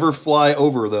 We'll never fly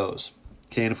over those.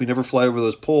 Okay, and if we never fly over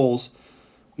those poles,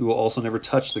 we will also never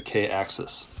touch the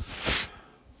K-axis.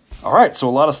 All right, so a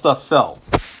lot of stuff fell.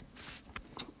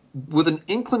 With an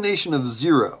inclination of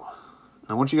 0,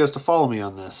 I want you guys to follow me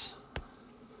on this.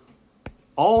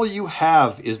 All you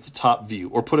have is the top view.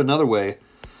 Or put another way,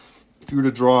 if you were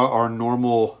to draw our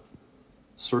normal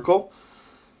circle,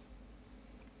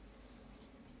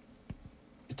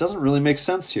 it doesn't really make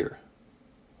sense here.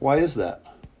 Why is that?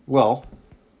 Well,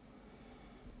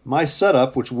 my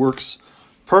setup, which works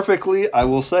perfectly, I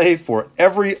will say, for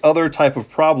every other type of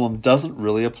problem, doesn't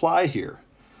really apply here.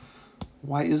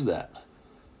 Why is that?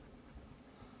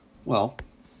 Well,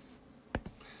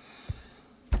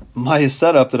 my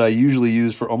setup that I usually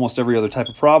use for almost every other type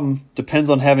of problem depends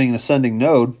on having an ascending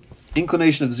node.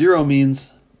 Inclination of 0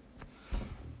 means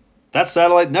that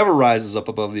satellite never rises up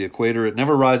above the equator. It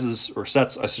never rises or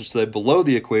sets, I should say, below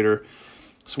the equator.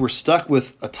 So we're stuck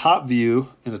with a top view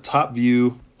and a top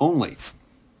view only.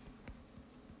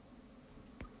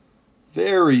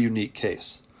 Very unique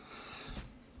case.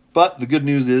 But the good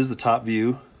news is the top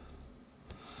view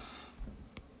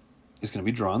is going to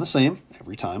be drawn the same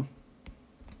every time.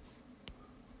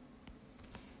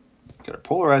 Got our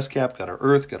polarized cap, got our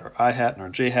Earth, got our I hat and our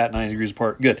J hat 90 degrees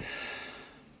apart. Good.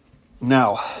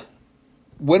 Now,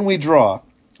 when we draw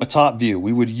a top view,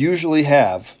 we would usually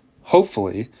have,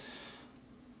 hopefully,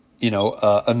 you know,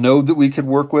 a node that we could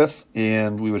work with,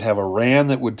 and we would have a RAN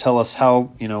that would tell us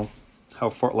how, you know, how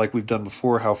far, like we've done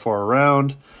before, how far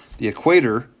around the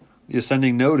equator the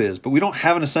ascending node is. But we don't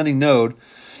have an ascending node,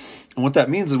 and what that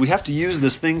means is we have to use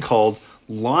this thing called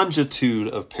longitude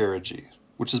of perigee,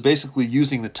 which is basically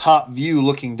using the top view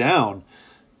looking down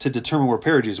to determine where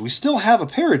perigee is. We still have a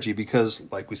perigee because,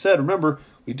 like we said, remember,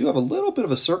 we do have a little bit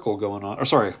of a circle going on, or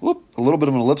sorry, a little bit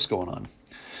of an ellipse going on.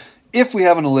 If we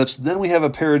have an ellipse, then we have a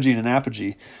perigee and an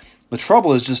apogee. The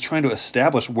trouble is just trying to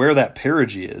establish where that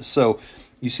perigee is. So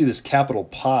you see this capital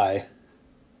pi,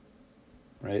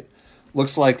 right?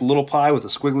 Looks like little pi with a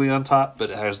squiggly on top, but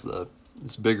it has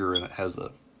it's bigger and it has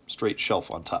the straight shelf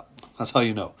on top. That's how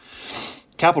you know.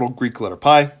 Capital Greek letter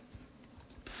pi.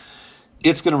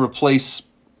 It's going to replace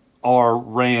our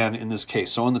RAN in this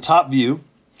case. So in the top view,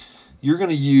 you're going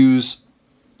to use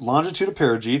longitude of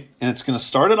perigee, and it's going to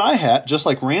start at I hat, just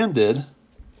like RAN did.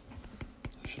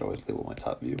 I should always label my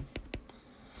top view.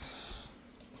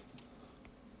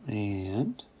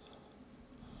 And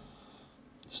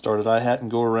start at I hat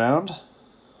and go around.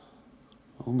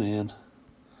 Oh man.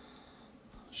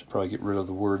 I should probably get rid of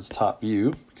the words top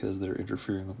view because they're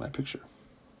interfering with my picture.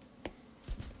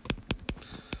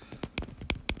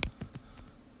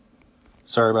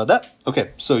 Sorry about that.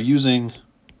 Okay, so using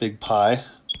big pi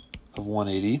of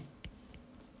 180,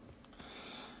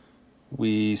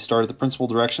 we start at the principal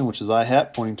direction, which is I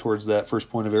hat, pointing towards that first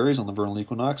point of Aries on the vernal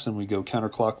equinox, and we go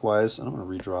counterclockwise. And I'm going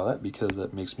to redraw that because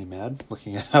that makes me mad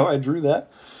looking at how I drew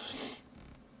that.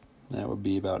 That would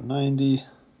be about 90,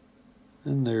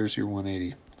 and there's your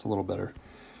 180. It's a little better.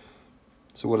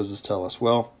 So what does this tell us?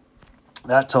 Well,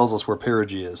 that tells us where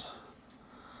perigee is.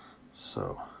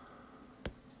 So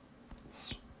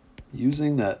it's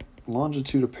using that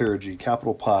longitude of perigee,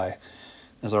 capital Pi,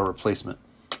 as our replacement.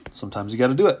 Sometimes you got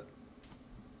to do it.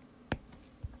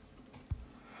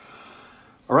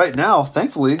 All right, now,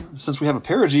 thankfully, since we have a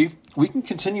perigee, we can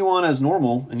continue on as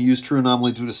normal and use true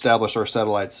anomaly to establish our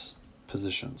satellite's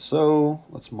position. So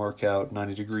let's mark out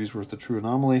 90 degrees worth of true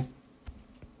anomaly.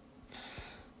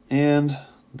 And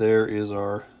there is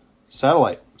our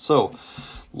satellite. So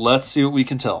let's see what we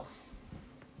can tell.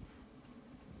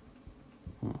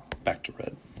 Back to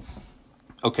red.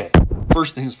 Okay,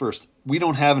 first things first. We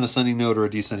don't have an ascending node or a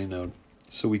descending node,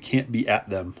 so we can't be at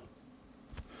them.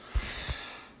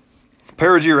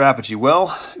 Perigee or apogee?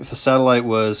 Well, if the satellite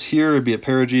was here, it'd be at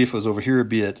perigee. If it was over here, it'd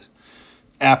be at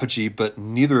apogee, but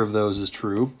neither of those is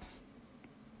true.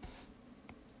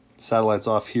 Satellite's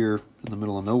off here in the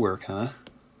middle of nowhere, kind of.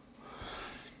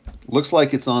 Looks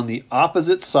like it's on the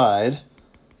opposite side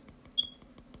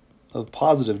of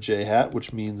positive j hat,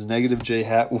 which means negative j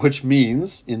hat, which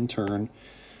means, in turn,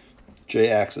 j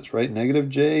axis, right? Negative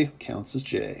j counts as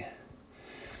j.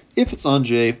 If it's on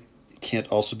j, it can't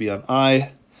also be on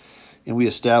I, and we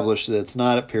established that it's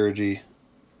not at perigee,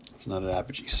 it's not at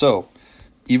apogee. So,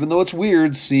 even though it's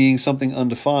weird seeing something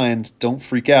undefined, don't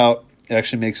freak out. It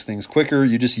actually makes things quicker.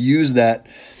 You just use that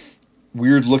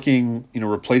weird-looking,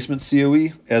 replacement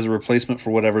COE as a replacement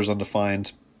for whatever's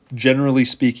undefined. Generally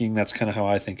speaking, that's kind of how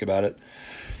I think about it.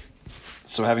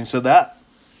 So having said that,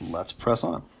 let's press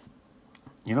on.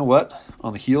 You know what?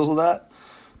 On the heels of that,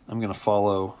 I'm going to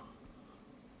follow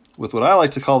with what I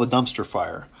like to call the dumpster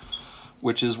fire,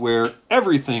 which is where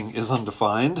everything is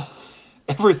undefined,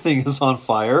 everything is on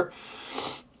fire,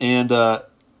 and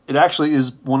it actually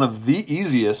is one of the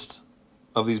easiest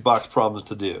of these box problems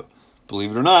to do,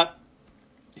 believe it or not.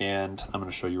 And I'm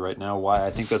going to show you right now why I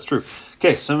think that's true.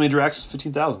 Okay, semi-major axis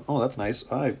 15,000. Oh, that's nice.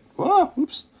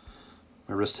 Oops.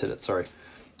 My wrist hit it, sorry.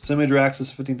 Semi-major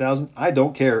axis 15,000. I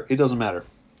don't care. It doesn't matter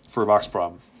for a box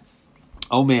problem.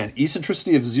 Oh man,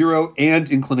 eccentricity of 0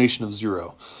 and inclination of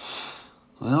 0.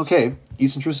 Okay,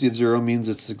 eccentricity of 0 means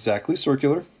it's exactly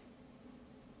circular.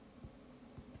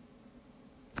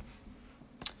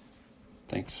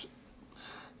 Thanks.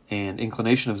 And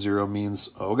inclination of 0 means,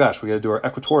 oh gosh, we got to do our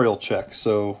equatorial check.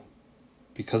 So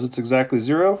because it's exactly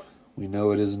 0, we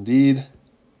know it is indeed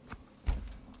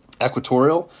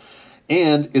equatorial.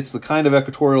 And it's the kind of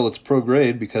equatorial that's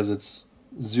prograde because it's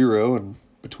 0 and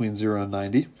between 0 and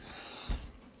 90.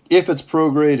 If it's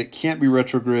prograde, it can't be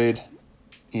retrograde.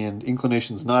 And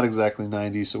inclination is not exactly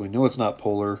 90, so we know it's not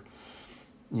polar.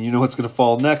 And you know what's going to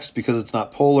fall next because it's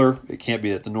not polar. It can't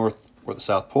be at the north or the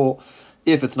south pole.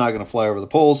 If it's not going to fly over the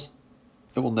poles,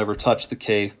 it will never touch the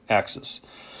K axis.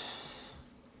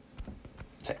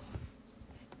 Okay.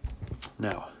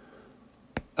 Now,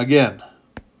 again,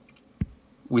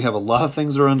 we have a lot of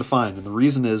things that are undefined. And the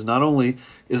reason is not only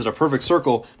is it a perfect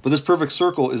circle, but this perfect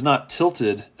circle is not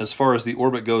tilted as far as the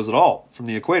orbit goes at all from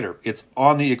the equator. It's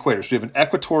on the equator. So we have an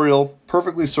equatorial,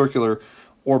 perfectly circular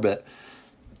orbit.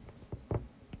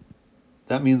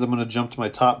 That means I'm going to jump to my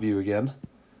top view again,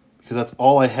 because that's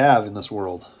all I have in this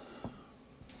world.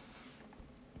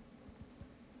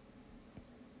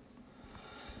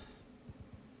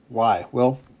 Why?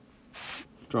 Well,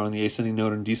 drawing the ascending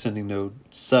node and descending node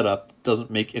setup doesn't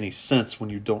make any sense when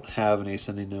you don't have an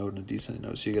ascending node and a descending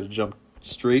node. So you got to jump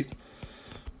straight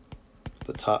to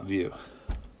the top view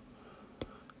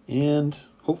and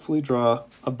hopefully draw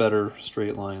a better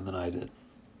straight line than I did.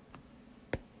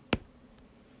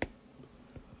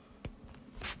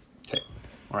 Okay,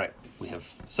 all right, we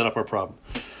have set up our problem.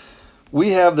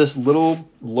 We have this little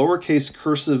lowercase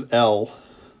cursive L,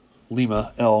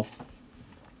 Lima L,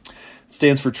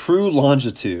 stands for true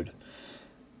longitude.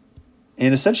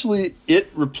 And essentially it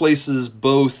replaces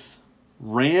both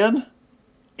ran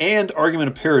and argument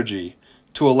of perigee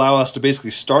to allow us to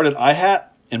basically start at I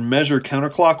hat and measure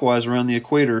counterclockwise around the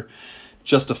equator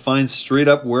just to find straight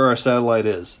up where our satellite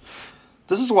is.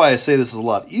 This is why I say this is a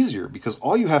lot easier, because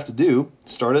all you have to do,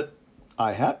 start at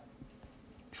I hat,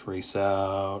 trace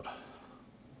out,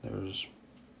 there's,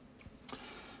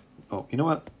 oh, you know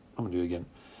what? I'm gonna do it again.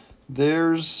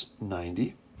 There's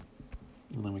 90,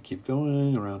 and then we keep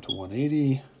going around to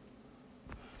 180.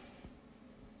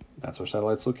 That's our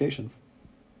satellite's location.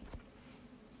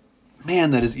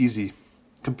 Man, that is easy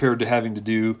compared to having to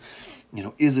do, you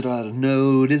know, is it at a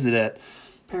node? Is it at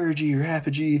perigee or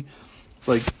apogee? It's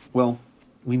like, well,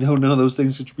 we know none of those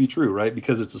things should be true, right?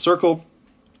 Because it's a circle,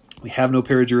 we have no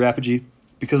perigee or apogee.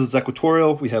 Because it's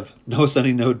equatorial, we have no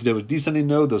ascending node to deal with descending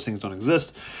node. Those things don't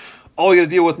exist. All we got to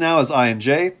deal with now is I and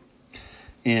J.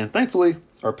 And thankfully,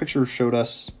 our picture showed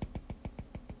us,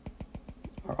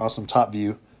 our awesome top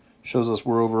view shows us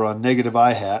we're over on negative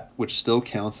I hat, which still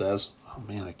counts as, oh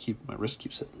man, my wrist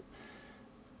keeps hitting it.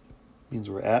 Means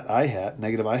we're at I hat.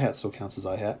 Negative I hat still counts as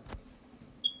I hat.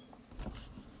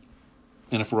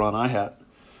 And if we're on I hat,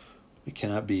 we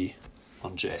cannot be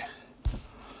on J.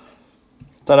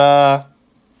 Ta-da!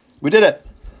 We did it!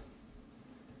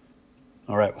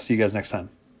 All right, we'll see you guys next time.